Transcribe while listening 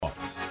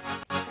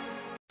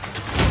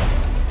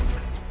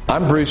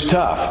I'm Bruce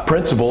Tuff,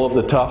 principal of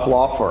the Tuff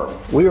Law Firm.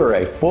 We are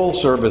a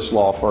full-service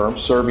law firm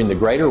serving the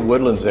greater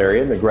Woodlands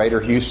area and the greater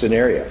Houston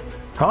area.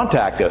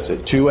 Contact us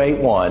at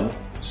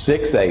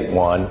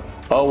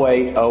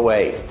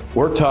 281-681-0808.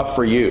 We're tough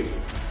for you.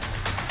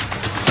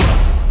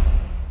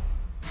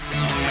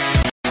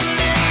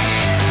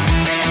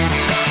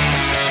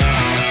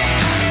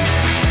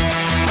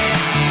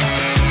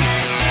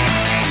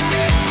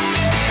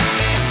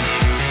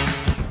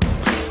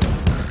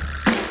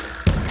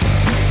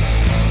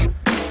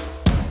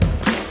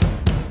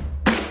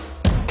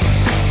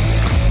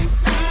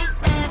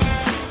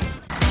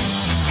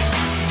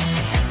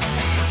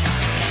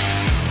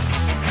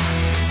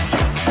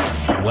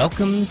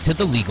 Welcome to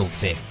The Legal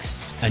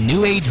Fix, a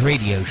new age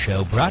radio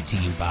show brought to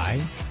you by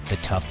the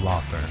Tuff Law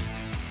Firm.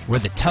 We're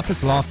the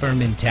toughest law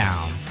firm in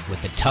town with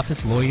the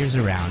toughest lawyers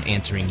around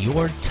answering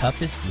your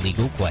toughest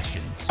legal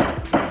questions.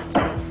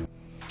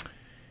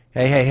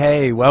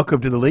 Hey,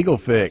 welcome to The Legal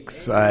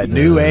Fix, a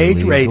new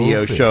age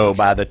radio show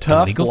by the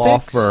Tuff Law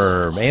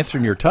Firm.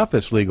 Answering your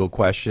toughest legal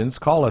questions,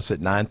 call us at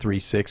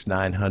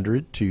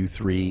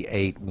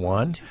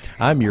 936-900-2381.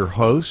 I'm your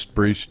host,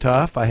 Bruce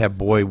Tuff. I have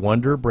boy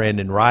wonder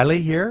Brandon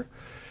Riley here.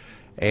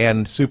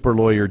 And super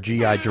lawyer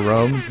G.I.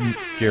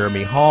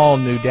 Jeremy Hall,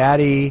 new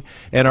daddy.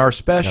 And our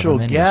special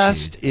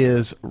guest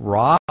is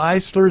Rob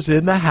Eisler's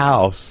in the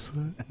house.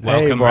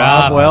 Welcome, hey,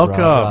 Rob.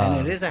 Welcome.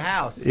 And it is a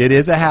house. It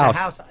is a house. It's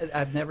a house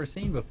I've never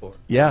seen before.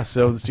 Yeah,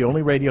 so it's the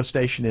only radio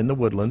station in the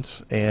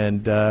Woodlands,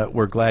 and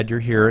we're glad you're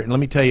here. And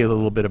let me tell you a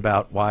little bit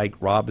about why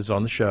Rob is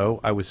on the show.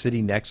 I was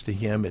sitting next to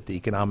him at the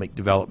Economic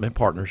Development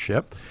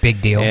Partnership.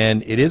 Big deal.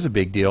 And it is a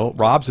big deal.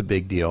 Rob's a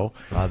big deal.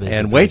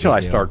 And wait till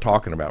I start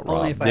talking about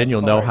Rob. Then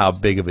you'll know how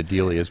big of a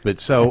deal he is. But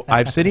so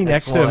I'm sitting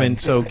next to him,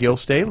 and so Gil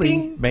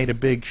Staley made a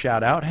big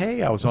shout out.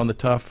 Hey, I was on the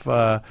Tuff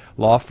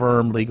Law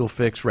Firm Legal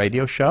Fix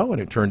radio show,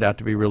 and it turned out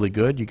to be really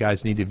good. You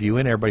guys need to view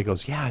in. Everybody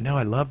goes, yeah, I know,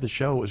 I love the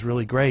show. It was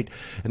really great.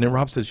 And then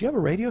Rob says, you have a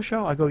radio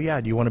show? I go, yeah.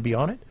 Do you want to be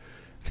on it?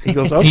 He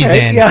goes, okay. He's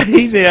in. Yeah,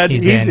 he's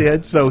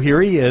in. So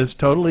here he is,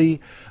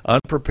 totally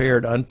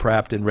unprepared,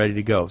 unprepped, and ready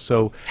to go.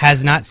 So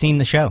has not seen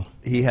the show.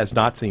 He has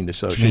not seen the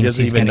show. She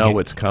doesn't even know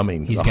what's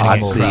coming. He's the hot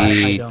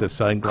crushed. seat, the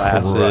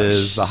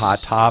sunglasses, the hot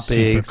topics.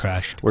 Super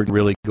crushed. We're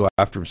really go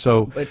after him.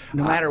 So, but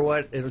no matter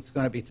what, it's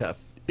going to be tough.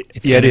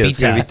 It's going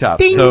to be tough.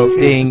 Ding. So,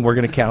 ding, we're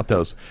going to count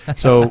those.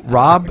 So,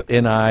 Rob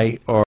and I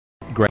are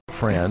great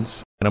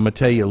friends, and I'm going to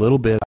tell you a little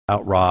bit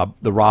about Rob,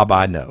 the Rob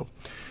I know.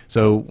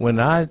 So, when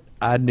I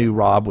knew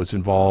Rob was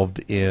involved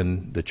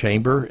in the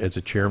chamber as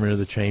a chairman of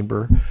the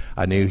chamber.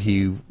 I knew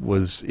he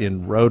was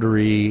in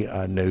Rotary.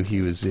 I knew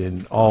he was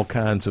in all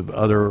kinds of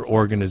other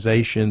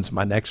organizations.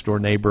 My next door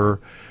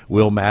neighbor,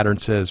 Will Mattern,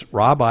 says,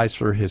 Rob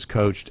Eisler has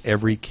coached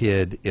every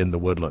kid in the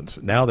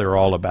Woodlands. Now they're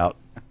all about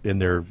in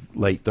their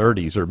late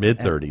 30s or mid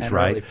 30s, and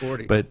right? Early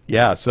 40s. But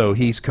yeah, so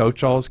he's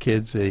coached all his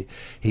kids.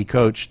 He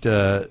coached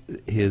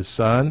his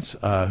sons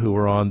who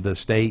were on the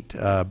state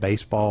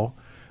baseball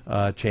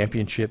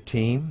championship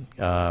team.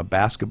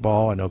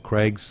 Basketball, I know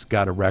Craig's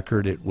got a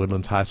record at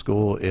Woodlands High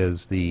School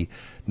as the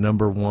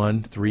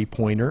 #1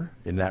 three-pointer,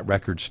 and that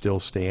record still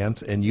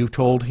stands. And you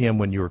told him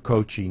when you were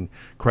coaching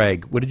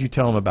Craig, what did you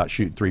tell him about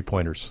shooting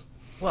three-pointers?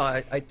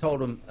 Well, I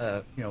told him,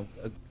 a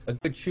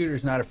good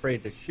shooter's not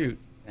afraid to shoot,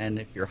 and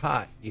if you're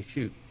hot, you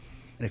shoot.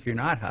 And if you're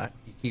not hot,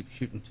 you keep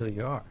shooting until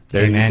you are.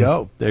 There Amen. you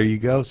go. There you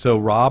go. So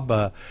Rob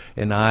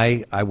and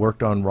I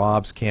worked on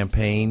Rob's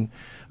campaign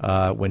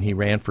when he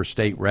ran for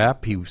state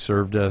rep. He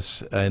served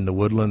us in the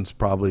Woodlands,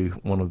 probably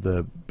one of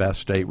the best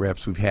state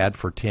reps we've had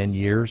for 10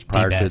 years.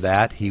 Prior to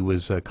that, he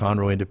was a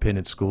Conroe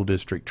Independent School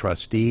District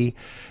trustee.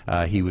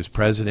 He was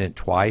president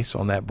twice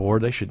on that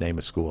board. They should name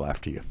a school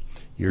after you.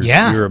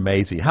 You're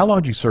amazing. How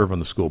long did you serve on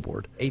the school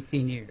board?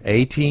 18 years.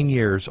 18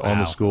 years on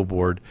the school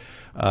board.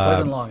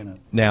 Wasn't long enough.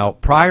 Now,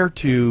 prior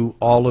to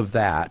all of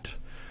that,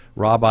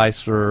 Rob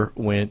Eisler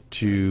went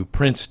to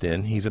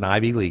Princeton. He's an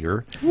Ivy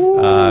Leaguer.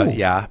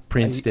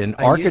 Princeton.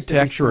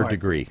 Architecture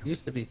degree.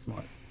 Used to be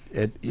smart.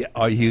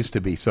 Used to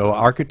be. So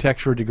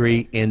architecture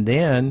degree, and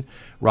then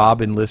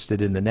Rob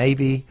enlisted in the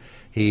Navy.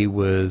 He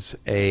was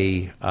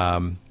based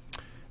on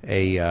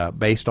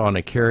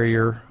a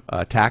carrier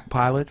attack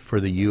pilot for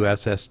the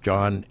USS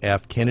John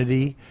F.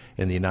 Kennedy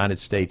in the United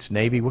States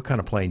Navy. What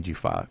kind of plane do you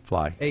fly?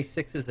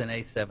 A6s and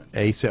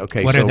A7.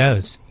 Okay. What are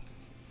those?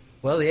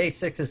 Well, the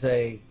A6 is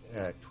a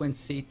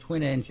twin-seat,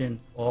 twin-engine,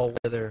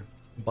 all-weather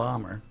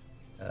bomber,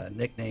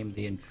 nicknamed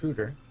the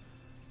Intruder.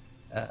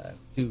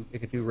 It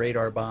could do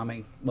radar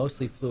bombing.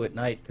 Mostly flew at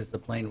night because the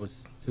plane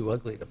was too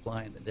ugly to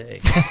fly in the day.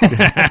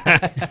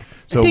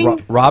 So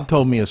Rob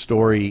told me a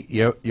story.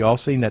 You all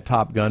seen that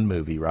Top Gun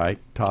movie, right?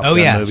 Top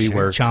Gun movie sure.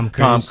 where Tom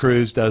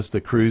Cruise does the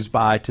cruise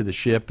by to the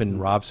ship,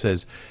 and Rob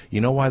says,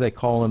 you know why they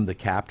call him the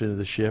captain of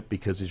the ship?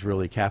 Because he's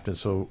really captain.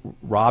 So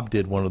Rob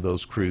did one of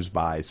those cruise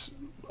bys,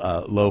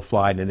 low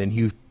flying, and then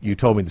you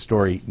told me the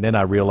story, and then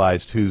I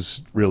realized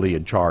who's really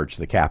in charge,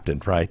 the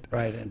captain, right?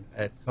 Right, and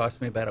it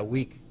cost me about a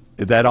week.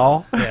 Is that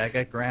all? Yeah, I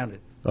got grounded.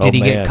 Did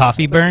he get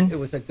coffee burn? It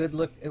was a good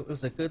look. It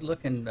was a good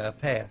looking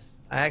pass.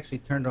 I actually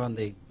turned on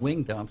the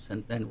wing dumps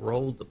and then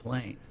rolled the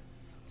plane.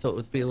 so it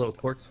would be a little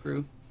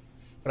corkscrew.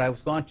 But I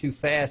was going too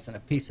fast, and a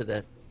piece of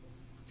the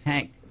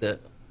tank, the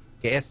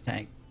gas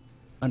tank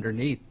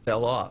underneath,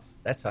 fell off.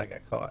 That's how I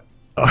got caught.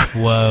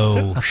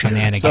 Whoa,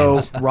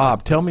 shenanigans. So,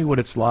 Rob, tell me what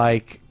it's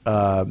like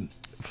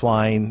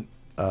flying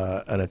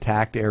an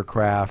attacked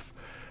aircraft,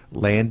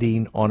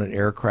 landing on an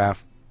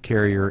aircraft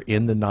carrier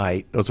in the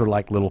night. Those are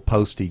like little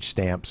postage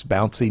stamps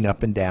bouncing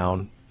up and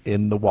down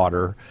in the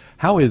water.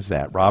 How is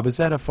that, Rob? Is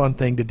that a fun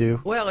thing to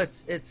do? Well,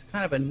 it's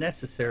kind of a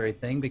necessary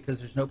thing because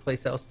there's no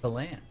place else to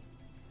land.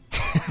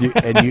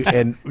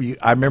 I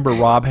remember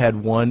Rob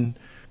had one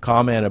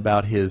comment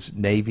about his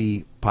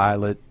Navy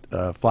pilot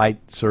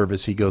flight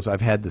service. He goes,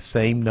 "I've had the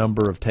same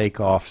number of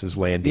takeoffs as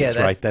landings."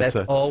 Yeah, right? That's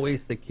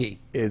always the key.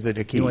 Is it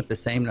a key? You want the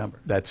same number.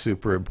 That's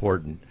super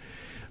important.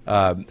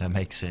 That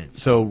makes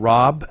sense. So,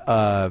 Rob,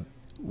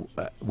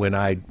 when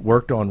I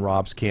worked on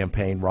Rob's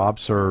campaign, Rob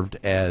served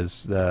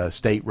as the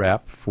state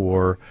rep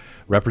for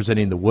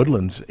representing the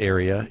Woodlands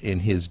area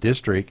in his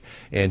district,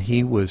 and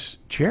he was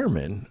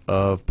chairman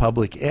of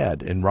public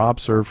ed. And Rob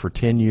served for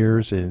 10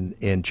 years,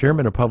 and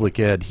chairman of public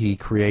ed, he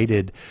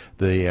created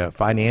the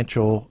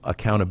financial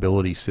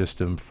accountability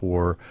system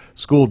for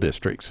school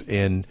districts,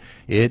 and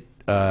it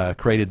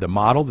created the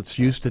model that's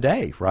used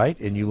today, right?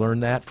 And you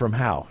learned that from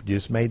how? You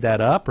just made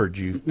that up, or did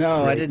you?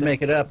 No, I didn't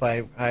make it up.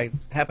 I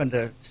happened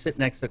to sit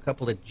next to a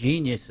couple of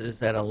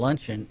geniuses at a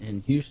luncheon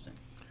in Houston,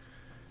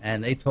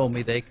 and they told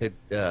me they could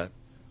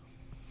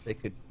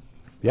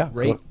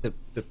rate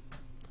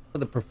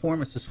the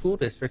performance of school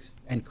districts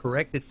and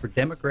correct it for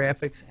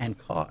demographics and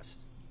cost.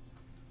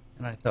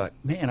 And I thought,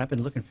 man, I've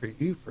been looking for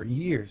you for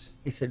years.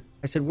 I said,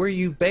 where are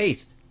you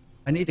based?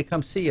 I need to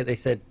come see you. They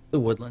said, the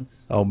Woodlands.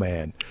 Oh,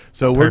 man.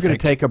 So we're going to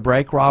take a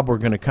break, Rob. We're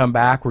going to come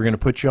back. We're going to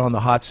put you on the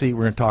hot seat.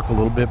 We're going to talk a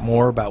little bit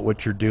more about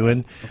what you're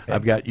doing.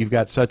 Okay. You've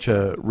got such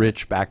a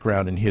rich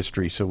background in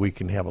history, so we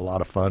can have a lot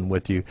of fun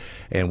with you,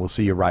 and we'll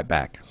see you right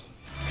back.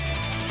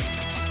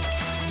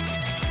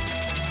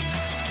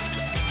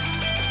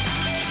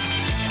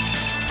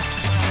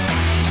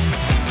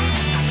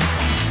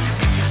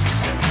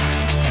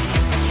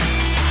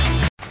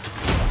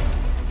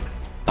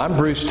 I'm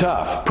Bruce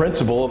Tuff,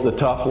 principal of the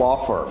Tuff Law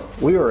Firm.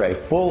 We are a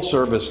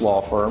full-service law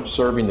firm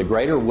serving the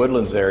greater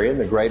Woodlands area and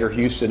the greater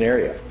Houston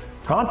area.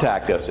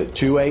 Contact us at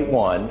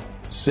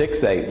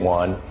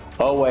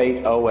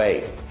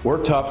 281-681-0808.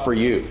 We're tough for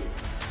you.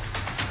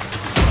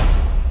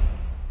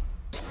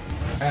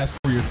 Ask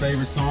for your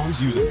favorite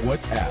songs using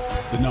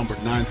WhatsApp. The number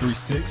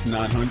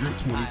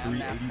 936-900-2380. Hi, I'm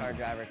NASCAR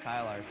driver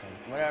Kyle Larson.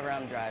 Whatever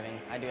I'm driving,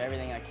 I do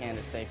everything I can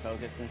to stay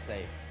focused and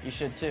safe. You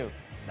should too.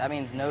 That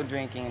means no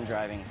drinking and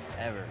driving,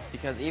 ever.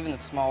 Because even the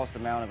smallest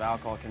amount of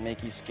alcohol can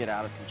make you skid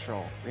out of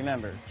control.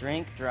 Remember,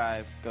 drink,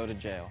 drive, go to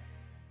jail.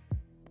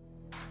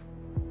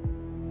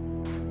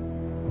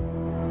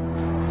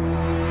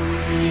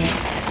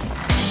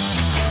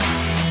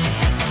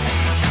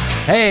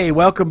 Hey,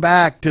 welcome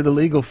back to the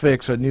Legal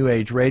Fix, a new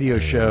age radio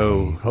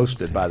show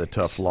hosted by the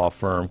Tuff Law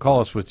Firm.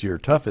 Call us with your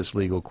toughest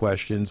legal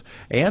questions,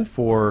 and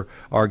for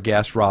our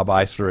guest, Rob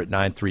Eisler, at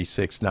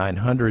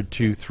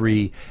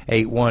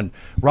 936-900-2381.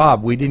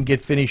 Rob, we didn't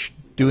get finished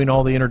doing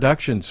all the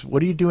introductions.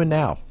 What are you doing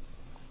now?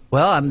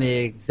 Well, I'm the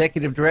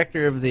executive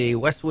director of the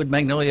Westwood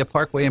Magnolia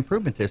Parkway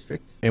Improvement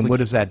District. And what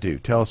does that do?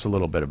 Tell us a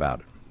little bit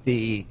about it.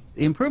 The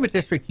Improvement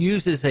District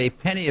uses a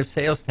penny of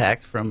sales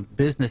tax from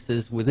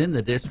businesses within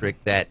the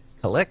district that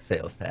collect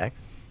sales tax,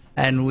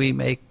 and we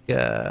make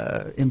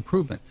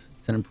improvements.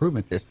 It's an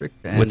improvement district.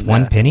 And, with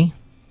 1 penny?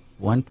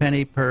 1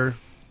 penny per,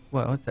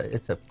 well,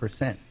 it's a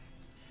percent.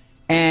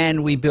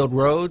 And we build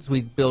roads,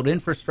 we build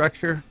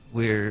infrastructure.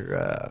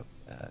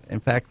 In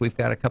fact, we've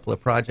got a couple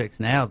of projects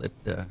now that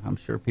I'm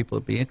sure people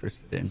would be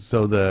interested in.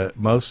 So the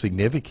most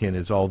significant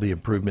is all the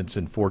improvements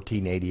in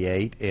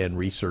 1488 and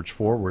Research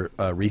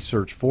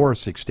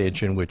Forest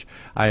Extension, which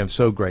I am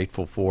so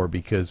grateful for,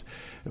 because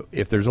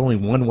if there's only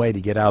one way to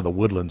get out of the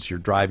Woodlands, you're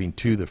driving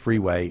to the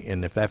freeway,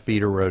 and if that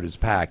feeder road is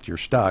packed, you're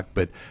stuck.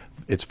 But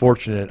it's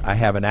fortunate I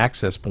have an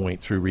access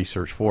point through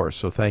Research Forest,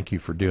 so thank you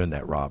for doing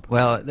that, Rob.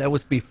 Well, that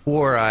was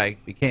before I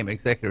became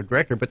executive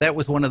director, but that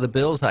was one of the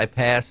bills I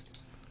passed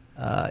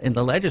in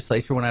the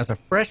legislature when I was a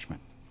freshman,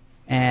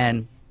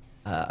 and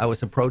I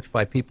was approached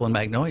by people in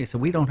Magnolia.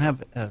 Said, "We don't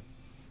have a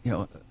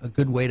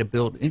good way to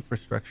build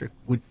infrastructure.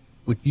 Would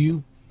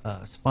you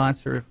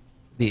sponsor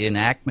the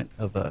enactment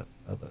of an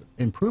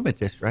improvement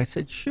district?" I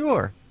said,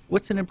 "Sure.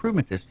 What's an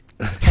improvement district?"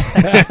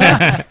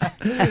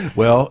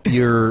 Well,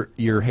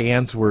 your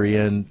hands were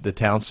in the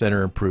Town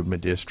Center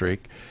Improvement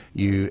District.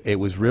 It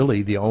was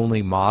really the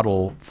only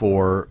model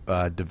for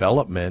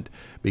development,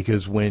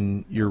 because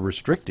when you're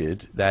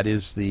restricted, that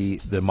is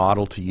the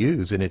model to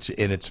use, and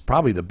it's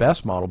probably the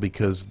best model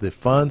because the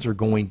funds are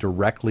going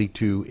directly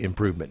to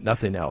improvement,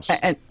 nothing else.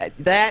 And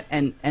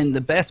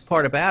the best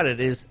part about it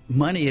is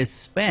money is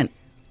spent.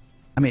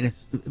 I mean,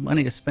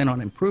 money is spent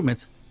on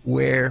improvements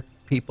where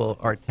people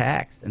are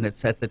taxed, and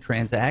it's at the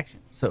transaction.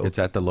 So it's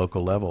at the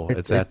local level.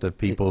 It's at the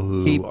people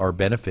who are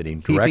benefiting,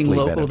 directly keeping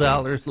local benefiting.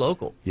 dollars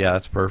local. Yeah,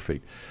 that's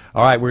perfect.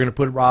 All right, we're going to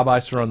put Rob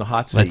Eisler on the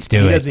hot seat. Let's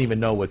do he it. doesn't even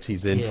know what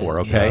he's in for,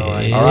 has okay? no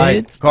idea. All right,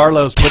 It's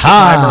Carlos, put the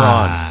timer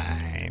on.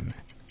 Time.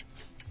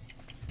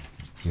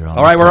 You're on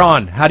All right, the we're clock.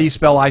 on. How do you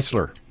spell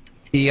Eisler?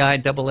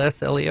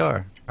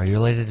 EISSLER. Are you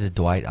related to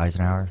Dwight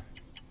Eisenhower?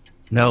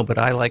 No, but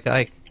I like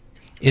Ike.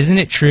 Isn't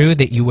it true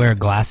that you wear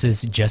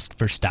glasses just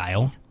for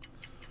style?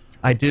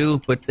 I do,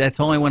 but that's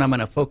only when I'm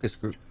in a focus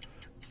group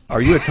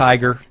Are you a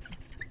Tiger?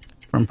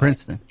 from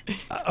Princeton.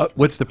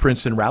 What's the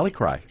Princeton rally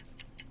cry?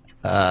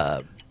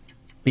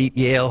 Beat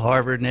Yale,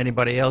 Harvard, and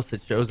anybody else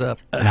that shows up.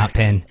 Not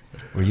Penn.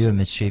 Were you a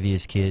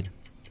mischievous kid?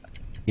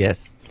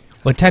 Yes.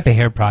 What type of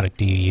hair product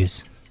do you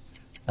use?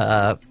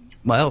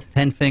 Well,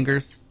 10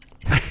 fingers.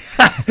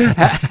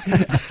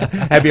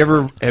 Have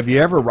you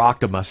ever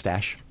rocked a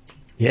mustache?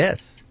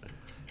 Yes.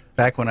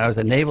 Back when I was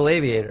a naval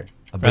aviator.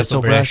 A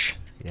bristle brush?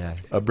 Yeah,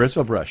 A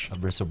bristle brush? a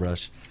bristle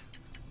brush.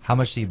 How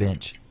much do you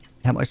bench?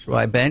 How much do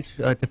I bench?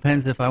 It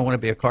depends if I want to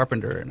be a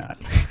carpenter or not.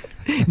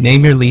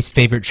 Name your least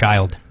favorite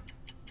child.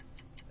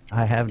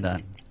 I have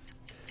none.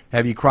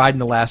 Have you cried in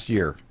the last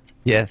year,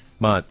 Yes.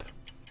 month,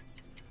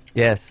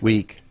 Yes.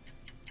 week,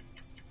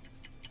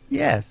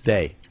 Yes.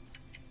 day?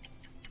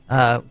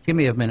 Give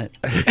me a minute.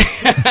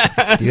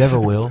 Do you have a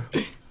will?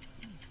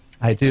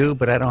 I do,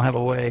 but I don't have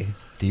a way.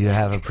 Do you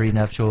have a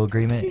prenuptial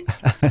agreement?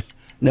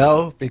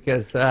 No,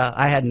 because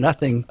I had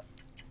nothing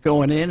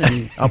going in,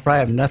 and I'll probably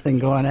have nothing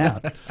going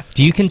out.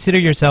 Do you consider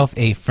yourself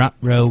a front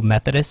row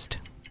Methodist?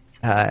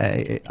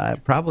 I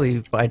probably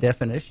by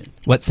definition.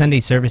 What Sunday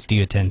service do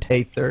you attend?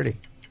 8:30.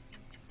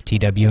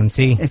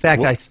 TWMC. In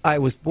fact, I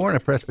was born a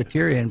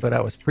Presbyterian, but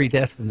I was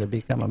predestined to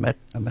become a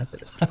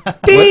Methodist.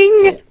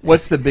 Ding!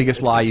 What's the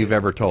biggest lie you've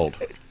ever told?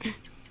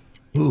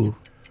 Ooh.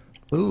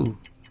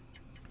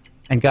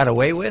 And got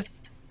away with?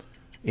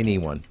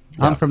 Anyone?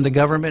 I'm from the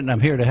government, and I'm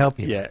here to help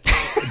you. Yeah.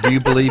 Do you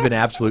believe in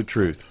absolute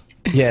truth?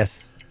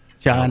 Yes.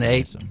 John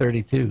Awesome.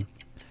 8:32.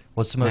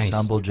 What's the most Nice.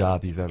 humble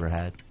job you've ever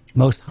had?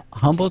 Most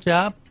humble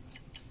job?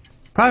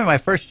 Probably my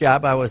first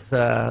job. I was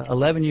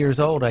 11 years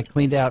old. I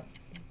cleaned out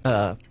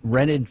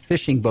rented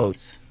fishing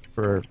boats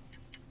for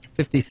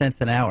 50 cents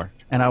an hour,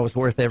 and I was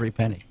worth every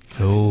penny.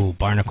 Oh,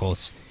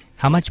 barnacles.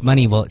 How much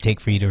money will it take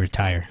for you to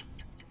retire?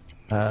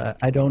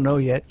 I don't know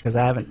yet because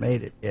I haven't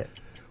made it yet.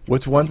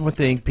 What's one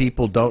thing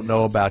people don't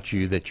know about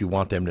you that you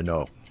want them to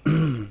know?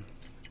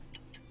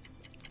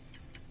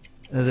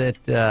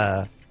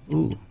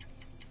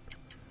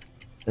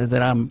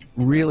 That I'm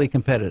really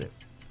competitive.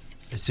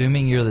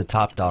 Assuming you're the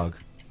top dog,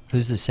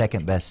 who's the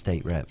second best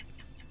state rep?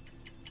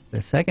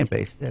 The second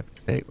base state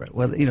rep.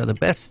 Well, you know, the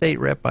best state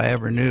rep I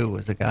ever knew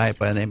was a guy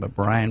by the name of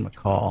Brian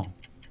McCall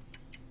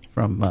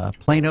from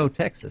Plano,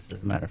 Texas,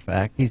 as a matter of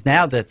fact. He's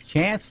now the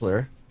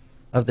chancellor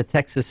of the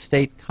Texas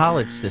State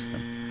College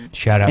System.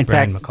 Shout out In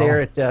Brian fact, McCall.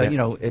 they're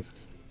at, at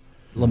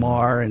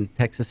Lamar and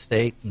Texas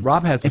State.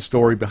 Rob has a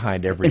story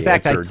behind every In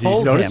fact, I answer. Did you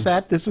told notice him-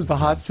 that? This is the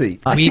hot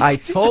seat. I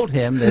told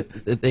him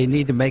that they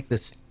need to make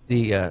this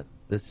the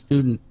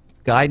student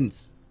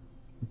guidance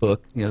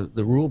book, you know,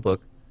 the rule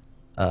book,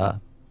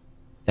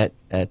 at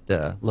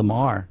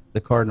Lamar,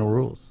 the Cardinal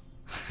Rules.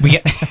 We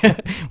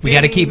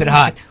got to keep it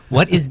hot.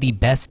 What is the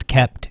best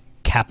kept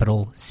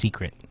capital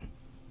secret?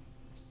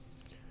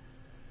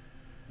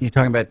 You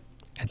talking about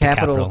At the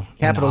Capitol in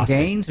capital Austin.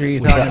 gains, or are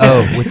you With talking the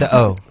about O, with the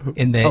O.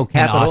 In the in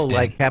Capitol, Austin.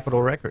 like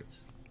Capitol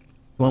Records,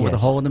 the one with a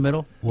Yes. hole in the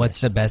middle? What's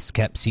the best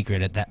kept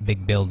secret at that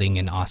big building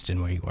in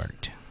Austin where you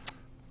worked?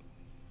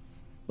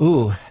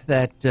 Ooh,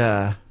 that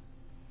the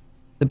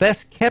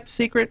best kept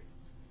secret.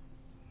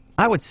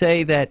 I would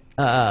say that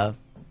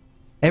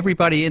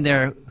everybody in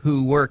there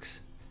who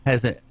works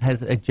has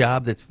a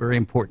job that's very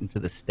important to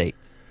the state.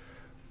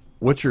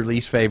 What's your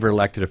least favorite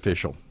elected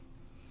official?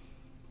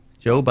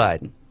 Joe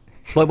Biden.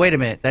 Well, wait a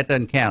minute, that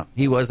doesn't count.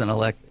 He wasn't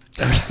elected.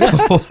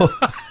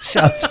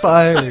 Shots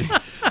fired.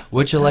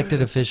 Which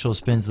elected official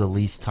spends the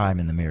least time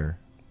in the mirror?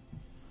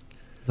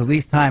 The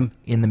least time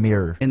In the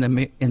mirror. in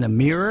the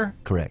mirror.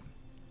 Correct.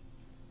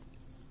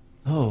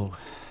 Oh,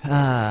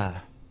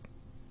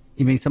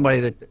 you mean somebody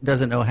that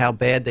doesn't know how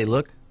bad they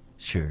look?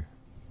 Sure.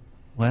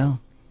 Well,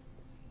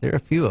 there are a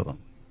few of them.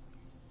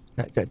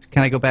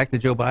 Can I go back to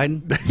Joe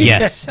Biden?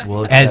 Yes.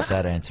 We'll accept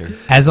that answer.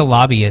 As a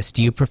lobbyist,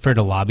 do you prefer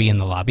to lobby in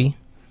the lobby?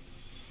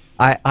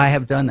 I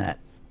have done that.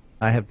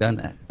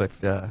 But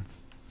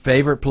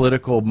Favorite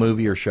political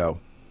movie or show?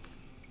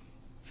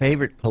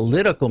 favorite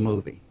political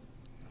movie,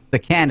 The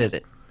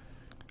Candidate.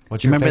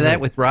 What's You your remember that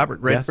favorite? with Robert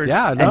Yes. Redford?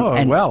 Yeah, no,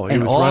 well, he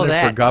and was all running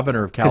that, for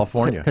governor of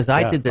California. Because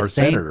I did the or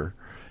same. senator.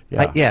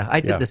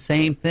 I did the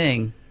same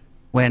thing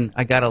when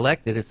I got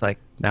elected. It's like,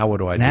 Now what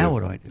do I do? Now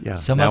what do I do? Yeah.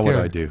 Sum now up what your,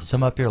 do I do?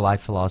 Sum up your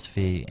life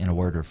philosophy in a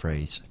word or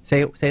phrase.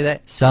 say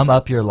that. Sum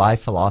up your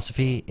life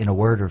philosophy in a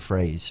word or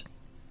phrase.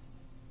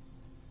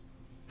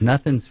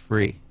 Nothing's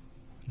free.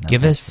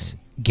 Give us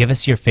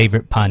your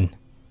favorite pun.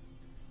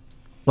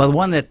 Well, the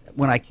one that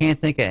when I can't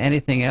think of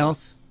anything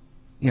else,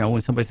 you know,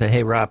 when somebody said,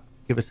 "Hey, Rob,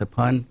 give us a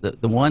pun,"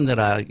 the one that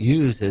I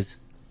use is,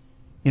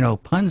 you know,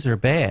 puns are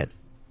bad,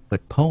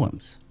 but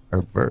poems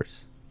or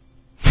verse.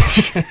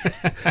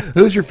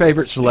 Who's your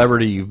favorite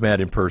celebrity you've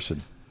met in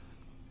person?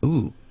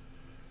 Ooh.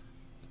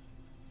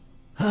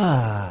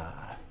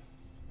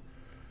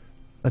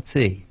 Let's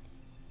see.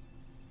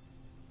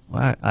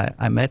 Well,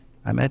 I met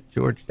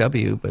George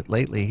W., but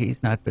lately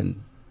he's not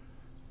been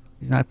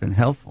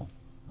helpful.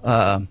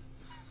 Tommy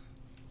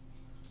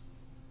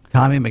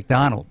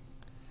McDonald,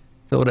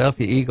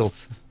 Philadelphia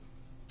Eagles.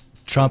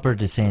 Trump or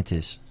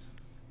DeSantis?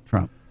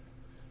 Trump.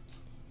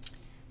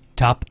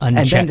 Top And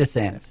then unchecked.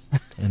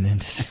 DeSantis. And then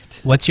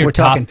DeSantis. What's your We're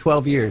top talking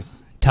 12 years.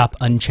 top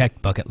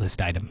unchecked bucket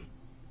list item?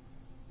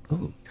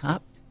 Ooh,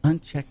 top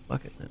unchecked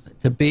bucket list.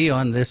 To be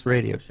on this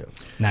radio show.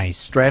 Nice.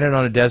 Stranded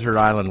on a desert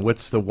island,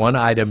 what's the one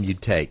item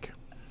you'd take?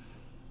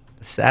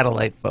 A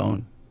satellite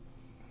phone.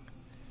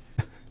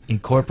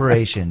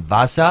 Incorporation.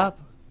 WhatsApp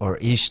or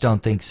Ich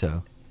don't think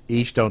so?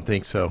 Each don't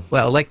think so.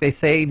 Well, like they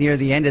say near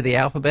the end of the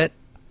alphabet,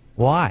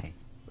 why?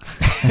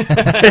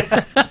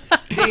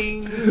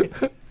 Ding.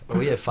 Are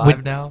we at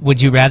 5 now?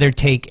 Would you rather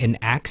take an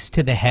axe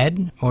to the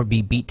head or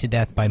be beat to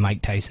death by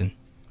Mike Tyson?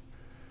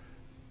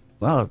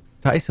 Well,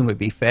 Tyson would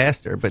be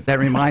faster, but that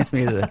reminds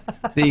me of the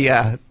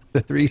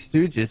Three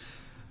Stooges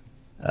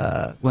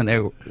when they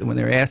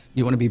were asked,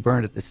 "You want to be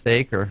burned at the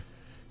stake or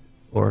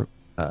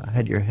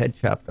had your head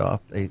chopped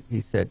off?" He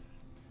said,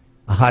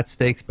 "A hot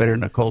steak's better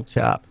than a cold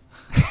chop."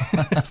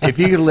 If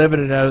you could live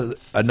in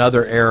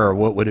another era,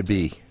 what would it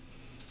be?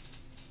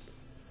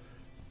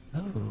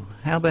 Oh,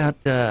 how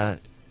about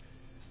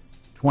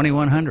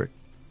 2100?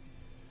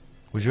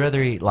 Would you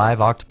rather eat live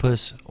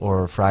octopus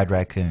or fried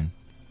raccoon?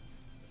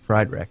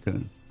 Fried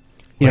raccoon.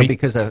 You know,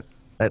 because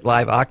that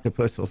live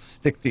octopus will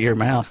stick to your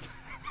mouth.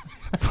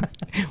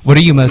 What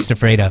are you most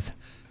afraid of?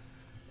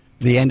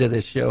 The end of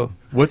this show.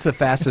 What's the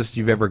fastest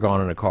you've ever gone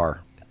in a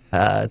car?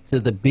 To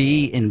the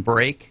B in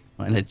brake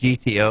on a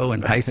GTO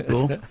in high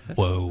school.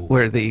 Whoa.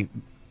 Where the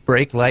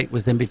brake light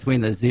was in between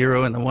the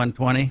 0 and the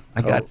 120.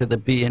 I got to the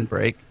B in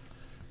brake.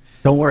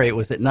 Don't worry, it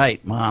was at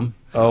night, Mom.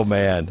 Oh,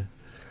 man.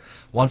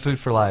 One food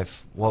for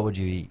life. What would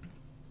you eat?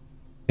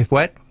 If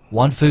what?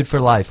 One food for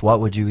life.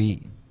 What would you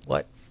eat?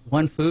 What?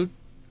 One food?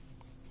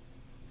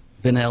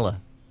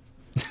 Vanilla.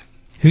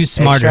 Who's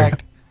smarter?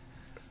 Extract?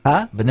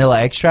 Huh?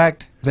 Vanilla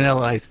extract?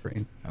 Vanilla ice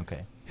cream.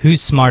 Okay.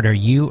 Who's smarter,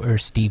 you or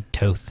Steve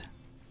Toth?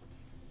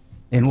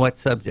 In what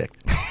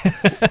subject?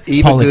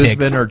 Eva Politics.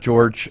 Guzman or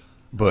George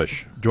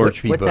Bush?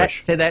 George P. What's that?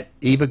 Bush. Say that.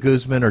 Eva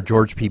Guzman or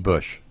George P.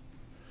 Bush?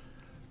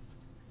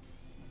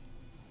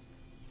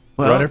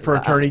 Well, Running for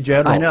Attorney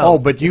General. I know. Oh,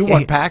 but you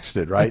won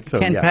Paxton, right?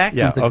 Ken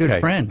Paxton's a good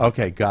friend.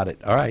 Okay, got it.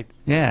 All right.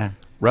 Yeah.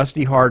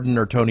 Rusty Hardin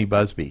or Tony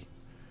Busby?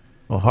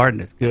 Well, Hardin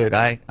is good.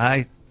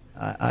 I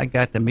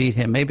got to meet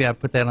him. Maybe I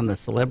put that on the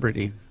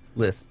celebrity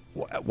list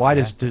Why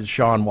does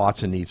Deshaun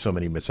Watson need so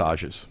many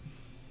massages?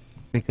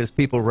 because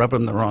people rub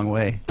him the wrong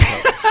way.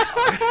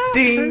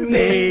 Ding,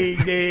 ding,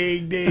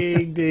 ding,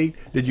 ding, ding.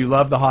 Did you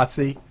love the hot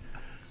seat?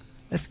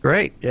 That's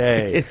great.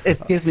 Yay.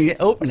 It gives me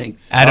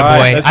openings. Attaboy. All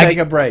right, let's take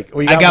a break.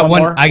 We I got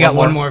one. more? I got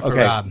one more for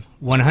Okay. Rob.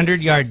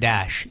 100-yard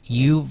dash.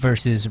 You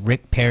versus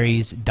Rick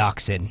Perry's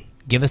Dachshund.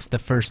 Give us the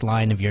first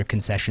line of your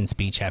concession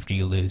speech after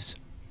you lose.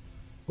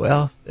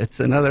 Well, it's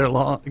another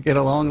get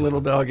along,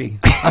 little doggy.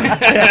 All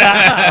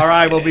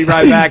right, we'll be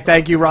right back.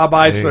 Thank you, Rob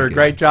Eisler. go.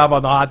 Great job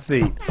on the hot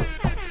seat.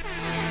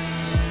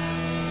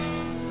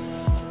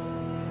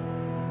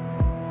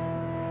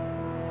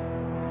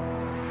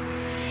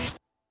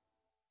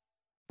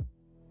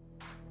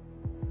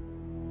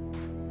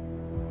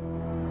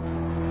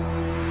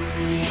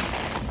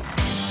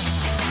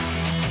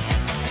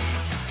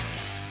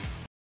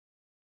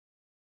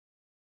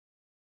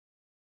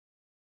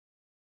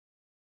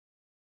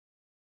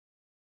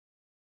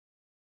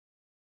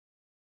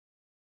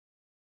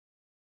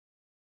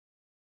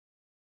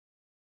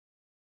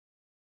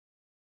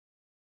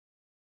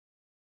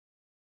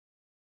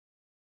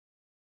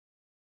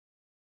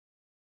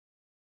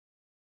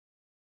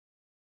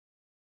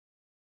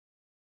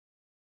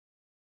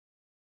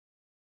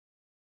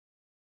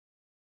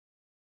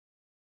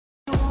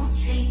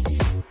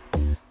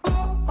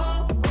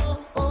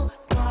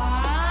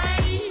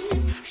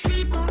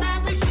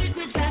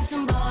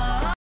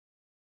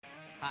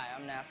 Hi,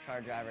 I'm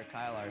NASCAR driver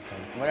Kyle Larson.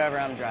 Whatever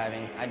I'm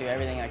driving, I do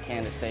everything I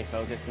can to stay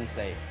focused and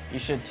safe. You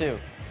should too.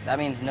 That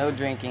means no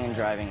drinking and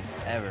driving,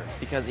 ever.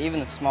 Because even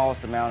the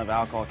smallest amount of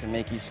alcohol can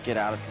make you skid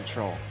out of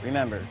control.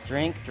 Remember,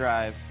 drink,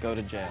 drive, go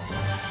to jail.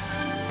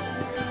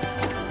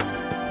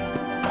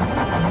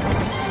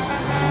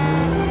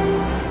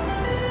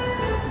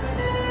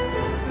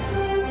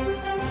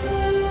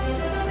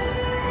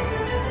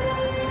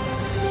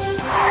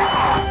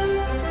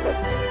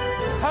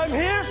 I'm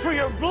here for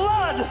your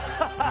blood!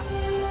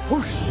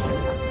 Whoosh.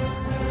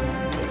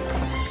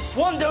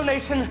 One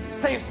donation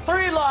saves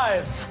 3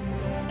 lives.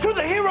 To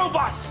the Hero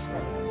Bus!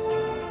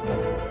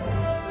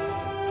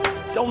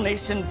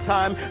 Donation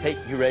time. Hey,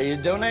 you ready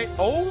to donate?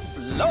 Oh,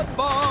 blood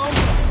bomb!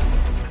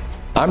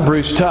 I'm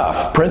Bruce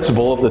Tuff,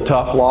 principal of the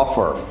Tuff Law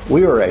Firm.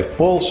 We are a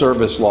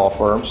full-service law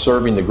firm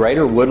serving the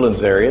greater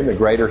Woodlands area and the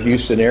greater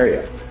Houston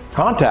area.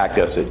 Contact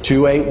us at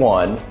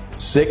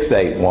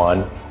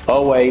 281-681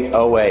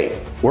 0808.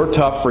 We're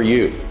tough for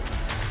you.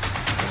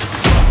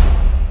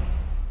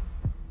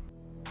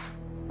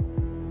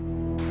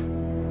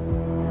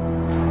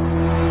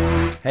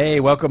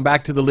 Hey, welcome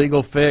back to the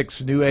Legal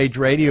Fix New Age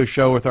Radio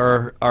Show with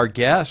our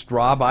guest,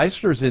 Rob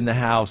Eisler's in the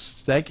house.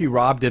 Thank you,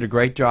 Rob. Did a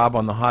great job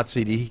on the hot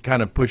seat. He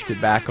kind of pushed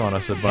it back on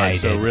us a bunch,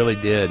 so really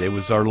did. It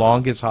was our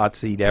longest hot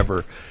seat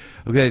ever.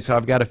 Okay, so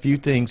I've got a few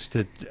things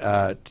to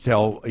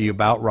tell you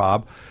about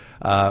Rob.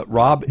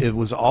 Rob, it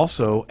was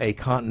also a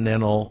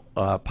Continental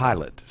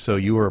pilot, so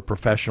you were a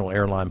professional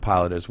airline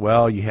pilot as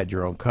well. You had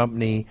your own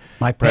company.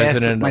 My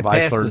past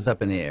was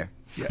up in the air.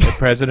 Yeah, the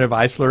president of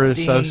Eisler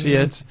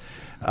Associates.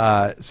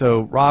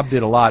 So Rob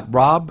did a lot.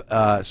 Rob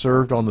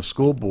served on the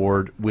school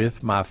board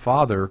with my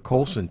father,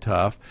 Colson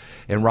Tuff,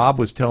 and Rob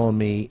was telling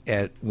me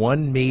at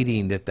one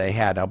meeting that they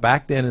had. Now,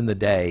 back then in the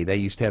day, they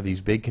used to have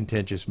these big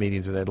contentious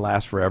meetings and they'd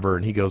last forever,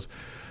 and he goes,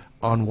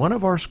 on one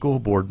of our school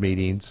board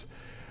meetings,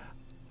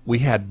 we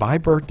had my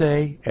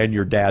birthday and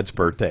your dad's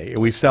birthday, and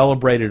we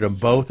celebrated them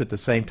both at the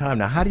same time.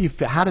 Now, how did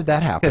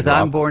that happen? Because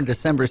I'm born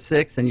December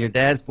 6th, and your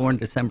dad's born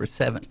December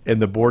 7th.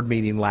 And the board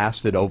meeting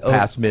lasted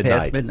past midnight.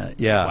 Past midnight.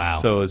 Yeah. Wow.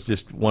 So it's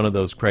just one of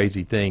those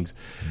crazy things.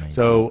 Amazing.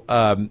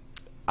 So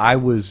I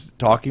was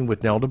talking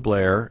with Nelda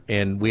Blair,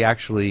 and we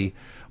actually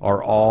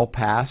are all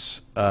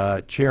past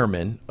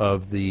chairman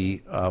of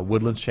the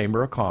Woodlands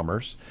Chamber of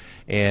Commerce.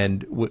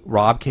 And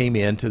Rob came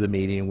into the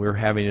meeting, and we were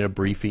having a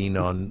briefing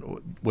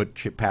on what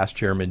past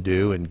chairmen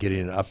do and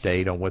getting an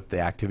update on what the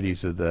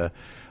activities of the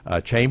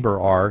chamber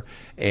are.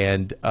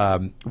 And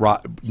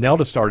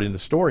Nelda started in the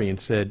story and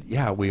said,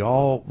 yeah,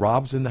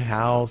 Rob's in the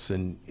house,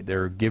 and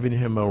they're giving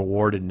him an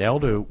award. And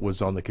Nelda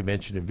was on the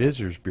Convention and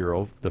Visitors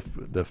Bureau,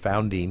 the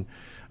founding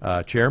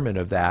chairman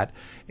of that,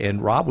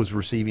 and Rob was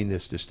receiving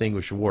this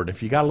distinguished award. And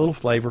if you got a little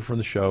flavor from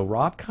the show,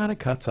 Rob kind of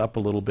cuts up a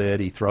little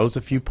bit. He throws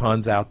a few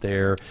puns out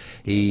there.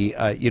 He,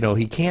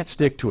 he can't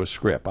stick to a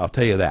script. I'll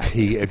tell you that.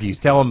 If you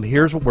tell him,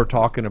 here's what we're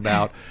talking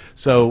about.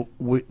 So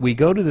we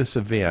go to this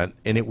event,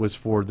 and it was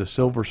for the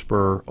Silver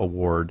Spur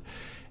Award.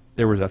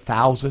 There was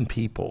 1,000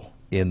 people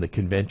in the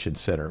convention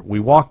center. We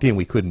walked in,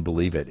 we couldn't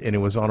believe it, and it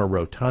was on a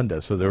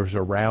rotunda, so there was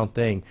a round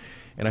thing.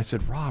 And I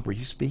said, Rob, are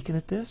you speaking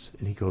at this?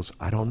 And he goes,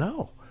 I don't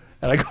know.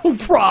 And I go,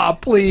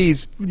 Rob,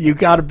 please, you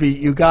got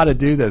to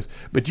do this.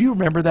 But do you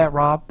remember that,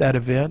 Rob, that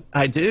event?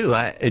 I do.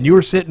 And you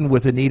were sitting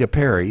with Anita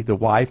Perry, the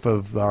wife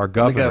of our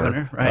governor. The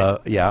governor,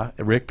 right?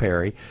 Rick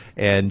Perry,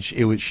 and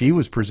she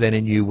was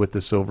presenting you with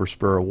the Silver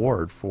Spur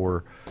Award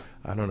for,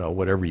 I don't know,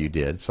 whatever you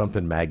did,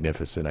 something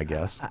magnificent, I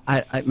guess.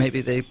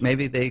 Maybe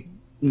they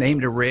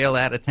named a rail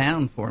out of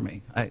town for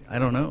me. I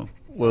don't know.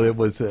 Well, it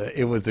was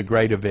a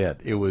great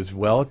event. It was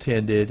well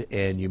attended,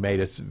 and you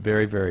made us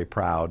very, very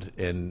proud.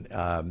 And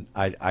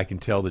I can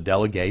tell the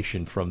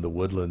delegation from the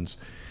Woodlands,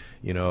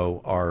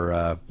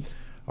 our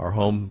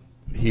home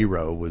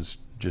hero was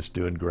just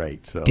doing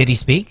great. So did he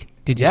speak?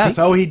 Yes.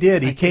 Oh, he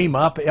did. He came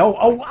up.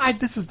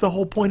 This is the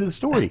whole point of the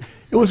story.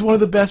 It was one of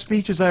the best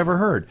speeches I ever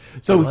heard.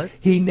 So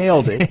he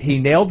nailed it. He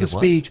nailed the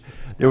speech.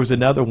 There was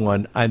another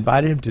one. I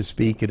invited him to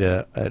speak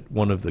at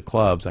one of the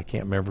clubs. I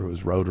can't remember if it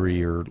was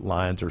Rotary or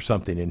Lions or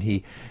something.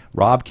 And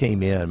Rob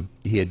came in.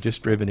 He had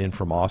just driven in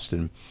from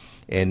Austin,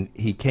 and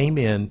he came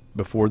in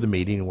before the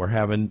meeting. And we're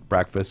having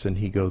breakfast, and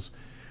he goes,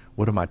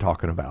 "What am I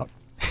talking about?"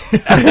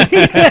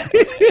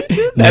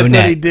 That's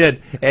what he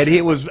did, and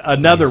it was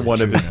another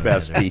one of his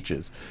best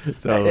speeches.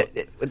 So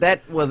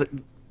that was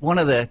one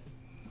of the.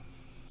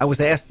 I was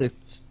asked to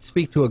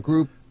speak to a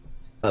group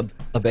of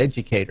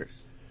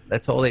educators.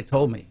 That's all they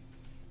told me.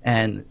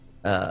 And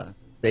I'd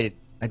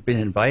been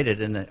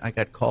invited, and I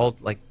got called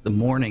like the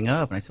morning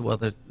of, and I said, well,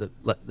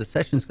 the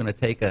session's going to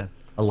take a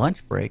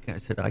lunch break. I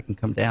said, I can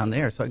come down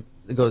there. So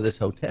I go to this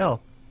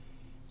hotel,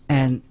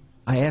 and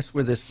I asked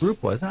where this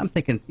group was. I'm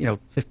thinking,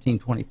 15,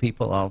 20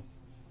 people, I'll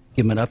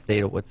give them an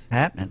update of what's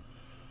happening.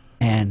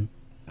 And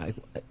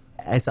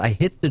as I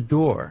hit the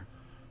door,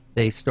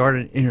 they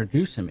started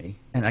introducing me,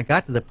 and I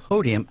got to the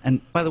podium,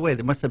 and by the way,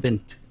 there must have been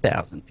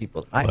 2,000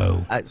 people.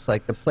 It's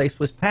like the place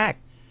was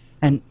packed.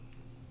 And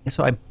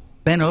so I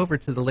bent over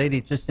to the lady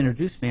who just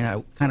introduced me, and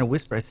I kind of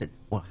whispered, I said,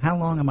 well, how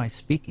long am I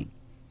speaking?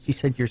 She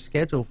said, you're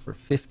scheduled for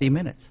 50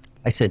 minutes.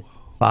 I said,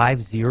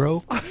 50?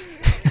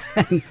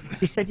 And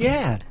she said,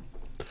 yeah.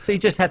 So you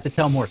just have to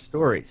tell more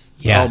stories.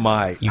 Yeah. Oh,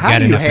 my. How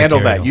do you handle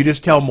that? You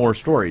just tell more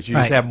stories. You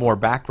just have more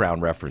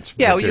background reference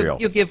material.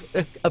 Yeah, you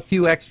give a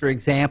few extra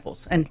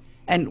examples.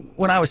 And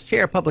when I was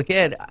chair of public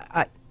ed,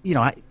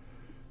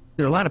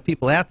 there are a lot of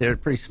people out there that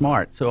are pretty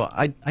smart. So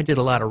I did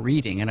a lot of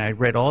reading, and I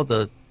read all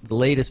the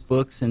latest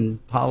books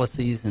and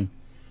policies. And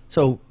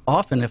so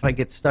often if I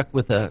get stuck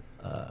with a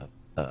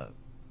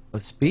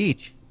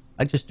speech,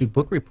 I just do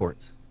book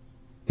reports.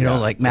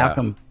 Like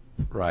Malcolm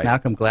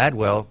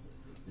Gladwell,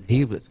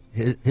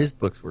 his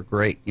books were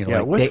great.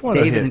 Which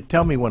one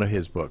tell me one of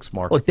his books,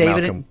 Mark. Well,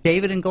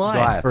 David and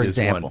Goliath, for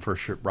example. One for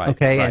sure. Right.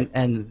 Okay, right.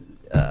 And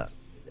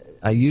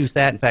I used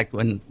that. In fact,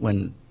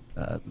 when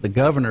the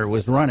governor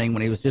was running,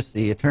 when he was just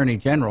the attorney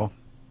general,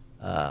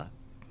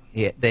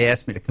 they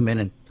asked me to come in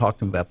and talk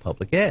to him about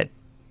public ed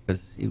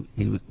because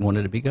he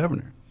wanted to be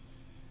governor.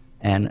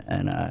 And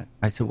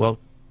I said, well,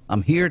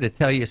 I'm here to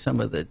tell you some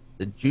of the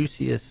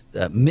juiciest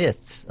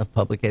myths of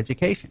public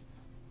education.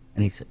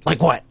 And he said,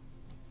 like what?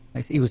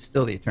 He was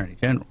still the Attorney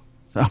General.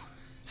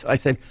 So I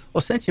said,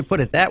 well, since you put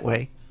it that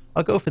way,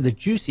 I'll go for the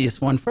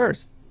juiciest one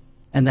first,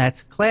 and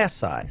that's class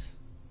size.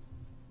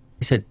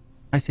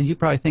 I said, you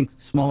probably think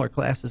smaller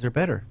classes are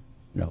better.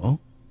 No.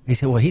 He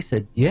said, well,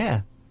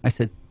 yeah. I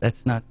said,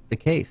 that's not the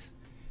case.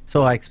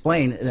 So I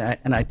explained,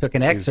 and I took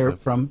an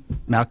excerpt from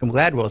Malcolm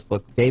Gladwell's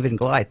book, David and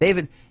Goliath.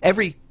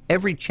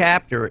 Every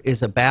chapter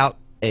is about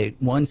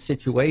one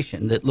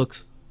situation that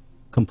looks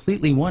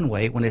completely one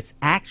way when it's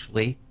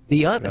actually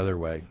the other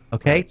way.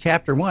 Okay, right.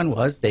 Chapter 1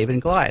 was David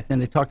and Goliath,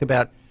 and they talked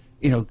about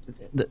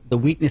the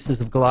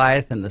weaknesses of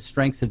Goliath and the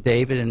strengths of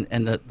David,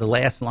 and the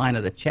last line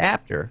of the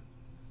chapter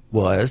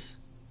was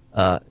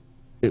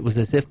it was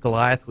as if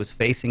Goliath was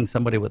facing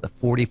somebody with a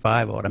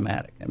 .45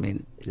 automatic. I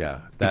mean,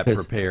 yeah, that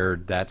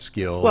prepared, that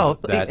skill. Well,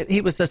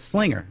 he was a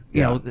slinger.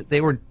 You know,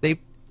 they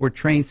were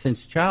trained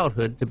since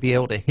childhood to be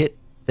able to hit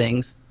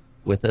things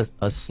with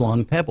a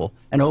slung pebble.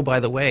 And oh, by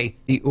the way,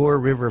 the Ur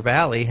River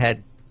Valley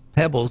had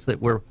pebbles that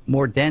were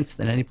more dense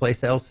than any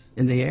place else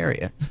in the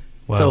area.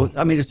 Wow. So,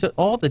 I mean, it's just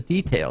all the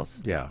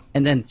details. Yeah.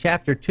 And then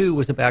Chapter 2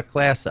 was about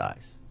class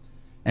size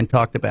and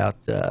talked about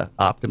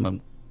optimum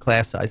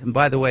class size. And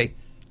by the way,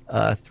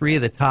 3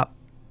 of the top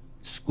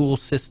school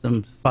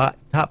systems,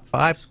 top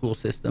 5 school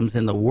systems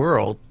in the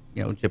world,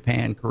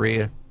 Japan,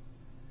 Korea,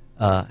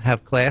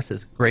 have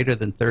classes greater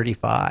than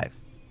 35.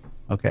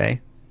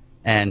 Okay?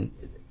 And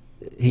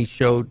he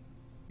showed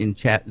in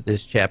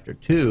this Chapter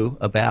 2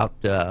 about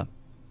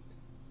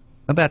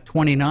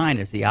 29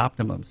 is the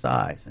optimum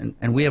size.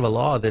 And we have a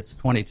law that's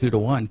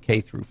 22-1, K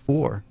through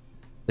 4.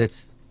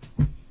 That's,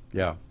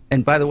 yeah.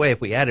 And by the way,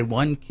 if we added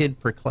 1 kid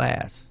per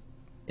class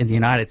in the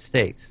United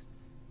States,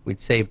 we'd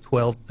save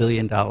 $12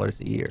 billion a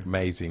year.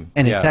 Amazing.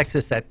 And in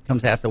Texas, that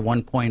comes out to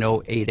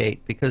 1.088,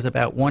 because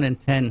about 1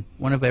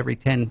 of every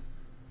 10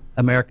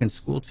 American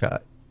school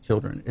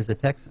children is a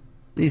Texan.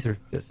 These are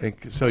just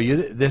so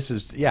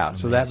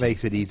so that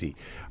makes it easy.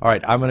 All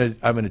right, I'm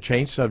gonna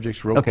change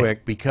subjects real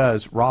quick,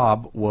 because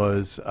Rob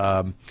was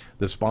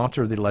the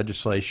sponsor of the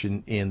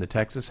legislation in the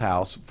Texas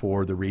House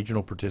for the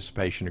regional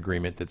participation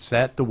agreement that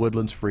set the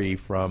Woodlands free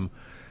from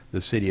the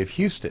city of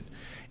Houston.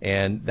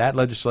 And that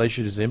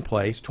legislation is in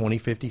place,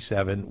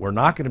 2057. We're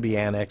not going to be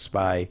annexed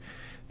by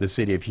the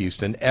city of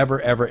Houston ever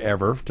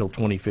till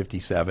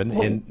 2057.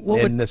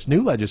 And this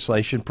new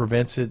legislation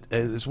prevents it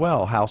as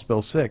well, House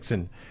Bill 6.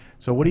 And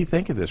so what do you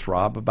think of this,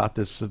 Rob, about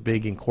this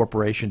big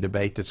incorporation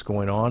debate that's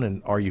going on?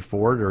 And are you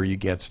for it or are you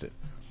against it?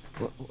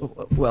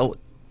 Well,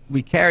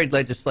 we carried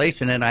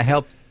legislation, and I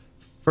helped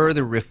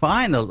further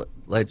refine the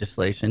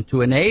legislation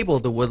to enable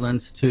the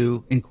Woodlands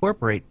to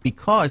incorporate,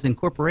 because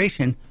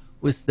incorporation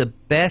was the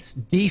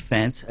best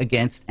defense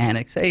against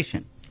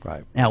annexation.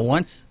 Right. Now,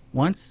 once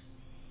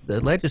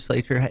the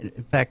legislature had,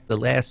 in fact, the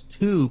last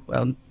 2,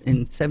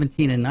 in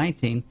 17 and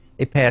 19,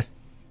 they passed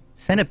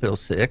Senate Bill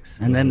 6,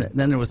 and then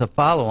there was a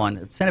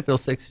follow-on. Senate Bill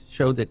 6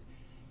 showed that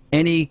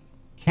any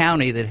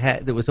county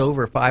that was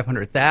over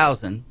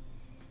 500,000,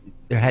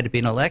 there had to be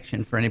an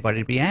election for anybody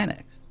to be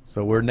annexed.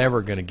 So we're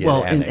never going to get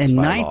annexed in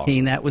by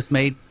 19, law. that was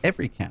made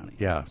every county.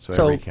 Yeah, so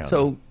every county.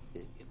 So,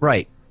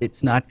 right,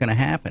 it's not going to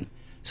happen.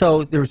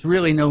 So there's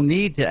really no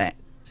need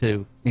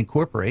to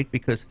incorporate,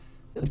 because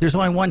there's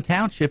only 1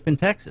 township in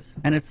Texas,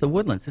 and it's the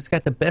Woodlands. It's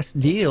got the best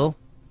deal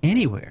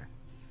anywhere.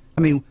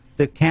 I mean,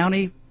 the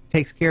county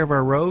takes care of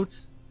our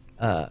roads.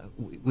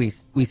 We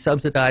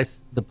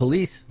subsidize the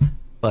police,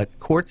 but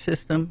court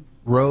system,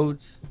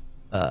 roads,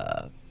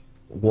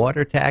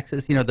 water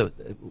taxes.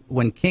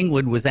 When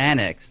Kingwood was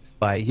annexed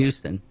by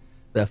Houston,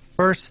 the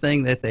first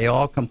thing that they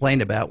all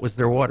complained about was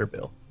their water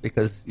bill,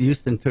 because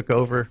Houston took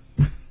over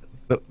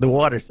the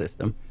water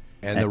system.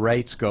 And the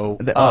rates go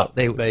up.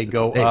 They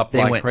go up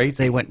like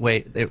crazy.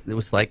 It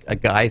was like a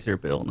geyser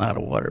bill, not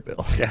a water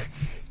bill. Yeah.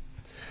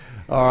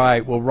 All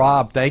right. Well,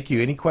 Rob, thank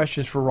you. Any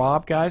questions for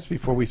Rob, guys,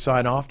 before we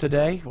sign off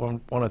today? I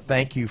want to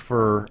thank you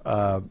for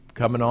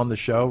coming on the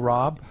show,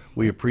 Rob.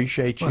 We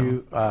appreciate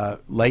you.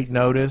 Late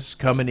notice,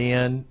 coming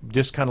in,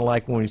 just kind of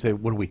like when we say,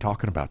 what are we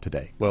talking about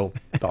today? Well,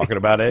 talking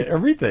about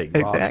everything.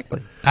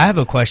 Exactly. I have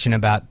a question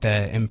about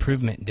the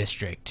improvement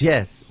district.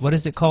 Yes. What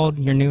is it called,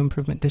 your new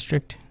improvement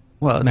district?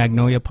 Well,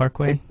 Magnolia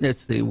Parkway?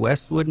 It's the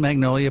Westwood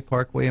Magnolia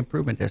Parkway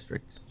Improvement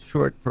District,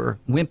 short for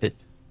WIMPIT.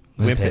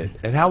 WIMPIT.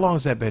 And how long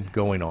has that been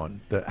going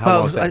on? How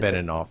long has that been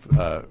in off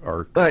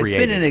or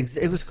created?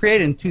 It was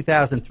created in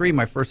 2003,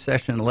 my first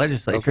session in the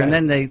legislature, and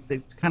then they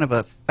kind of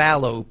a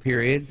fallow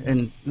period,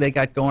 and they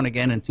got going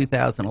again in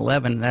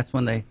 2011. And that's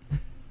when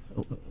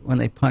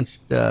they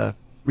punched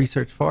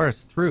Research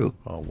Forest through.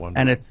 Oh, wonderful.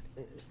 And it's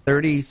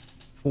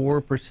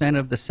 34%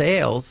 of the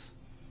sales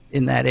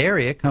in that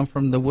area come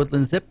from the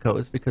Woodland zip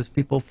codes, because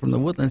people from the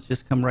Woodlands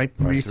just come right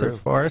to Research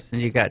Forest.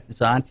 And you got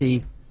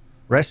Zonti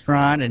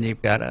Restaurant, and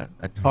you've got a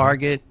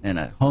Target and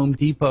a Home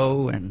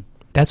Depot, and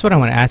that's what I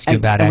want to ask you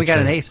about. And we got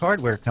an Ace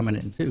Hardware coming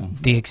in too.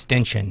 The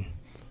extension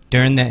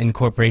during the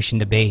incorporation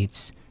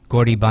debates,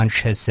 Gordy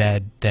Bunch has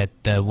said that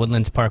the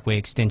Woodlands Parkway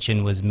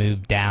extension was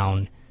moved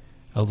down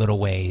a little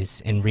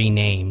ways and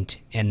renamed,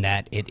 and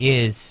that it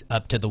is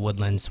up to the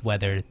Woodlands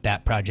whether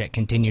that project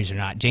continues or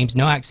not. James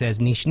Nowak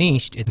says, niche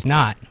niched, it's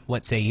not.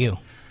 What say you?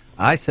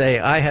 I say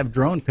I have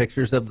drone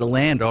pictures of the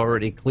land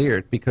already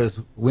cleared because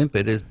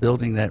Wimpet is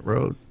building that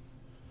road.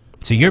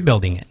 So you're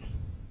building it?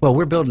 Well,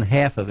 we're building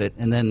half of it,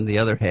 and then the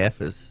other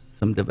half is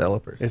some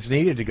developers. It's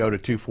needed to go to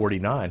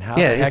 249. How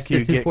Yeah, the heck it's you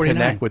the get 249.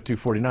 connect with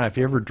 249? If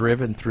you ever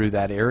driven through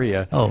that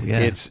area, Oh, yeah.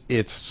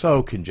 it's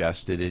so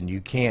congested and you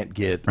can't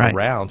get Right.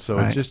 around. So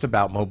Right. it's just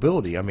about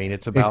mobility. I mean,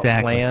 it's about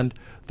Exactly. planned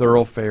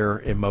thoroughfare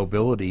and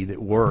mobility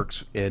that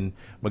works. And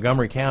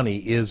Montgomery County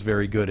is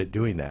very good at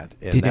doing that,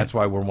 and Did- that's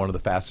why we're one of the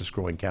fastest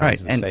growing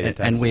counties Right, in the state of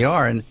Texas. and we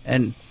are,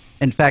 and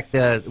in fact,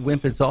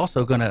 Wimpet's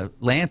also going to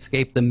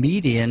landscape the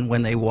median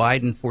when they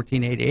widen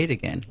 1488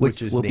 again,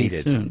 which is will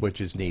needed. be soon. Which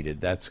is needed.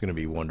 That's going to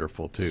be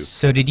wonderful too.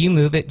 So did you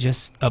move it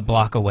just a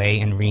block away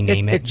and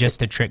rename It's- it just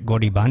to trick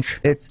Gordy Bunch?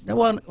 It's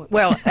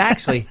well,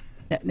 actually,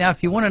 now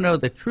if you want to know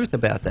the truth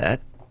about that,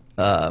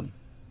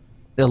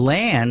 the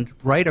land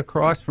right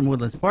across from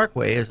Woodlands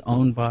Parkway is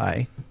owned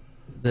by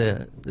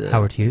the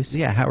Howard Hughes?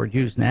 Yeah, Howard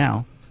Hughes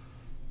now,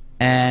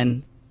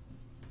 and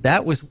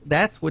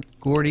that's what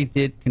Gordy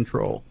did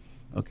control.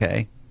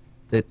 Okay,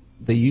 that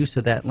the use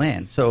of that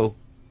land. So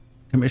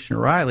Commissioner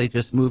Riley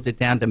just moved it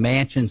down to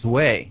Mansions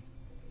Way.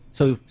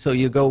 So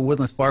you go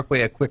Woodlands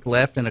Parkway, a quick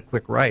left and a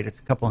quick right. It's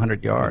a couple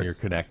hundred yards. And you're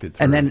connected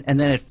through. And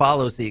then it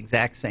follows the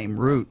exact same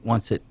route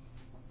once it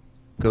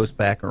goes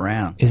back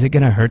around. Is it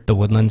going to hurt the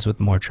Woodlands with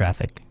more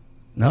traffic?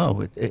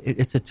 No,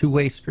 it's a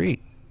two-way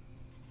street.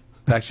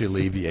 It actually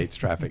alleviates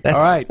traffic. That's,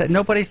 All right.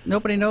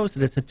 Nobody knows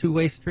that it's a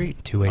two-way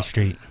street. Two-way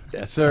street.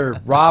 Yes, sir.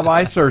 Rob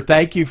Iser,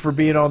 thank you for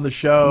being on the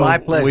show. My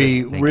pleasure.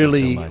 We Thank you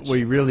really, so much.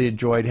 we really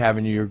enjoyed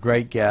having you. You're a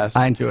great guest.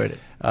 I enjoyed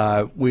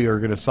it. We are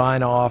going to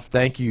sign off.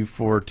 Thank you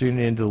for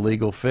tuning into the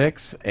Legal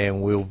Fix,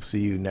 and we'll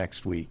see you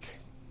next week.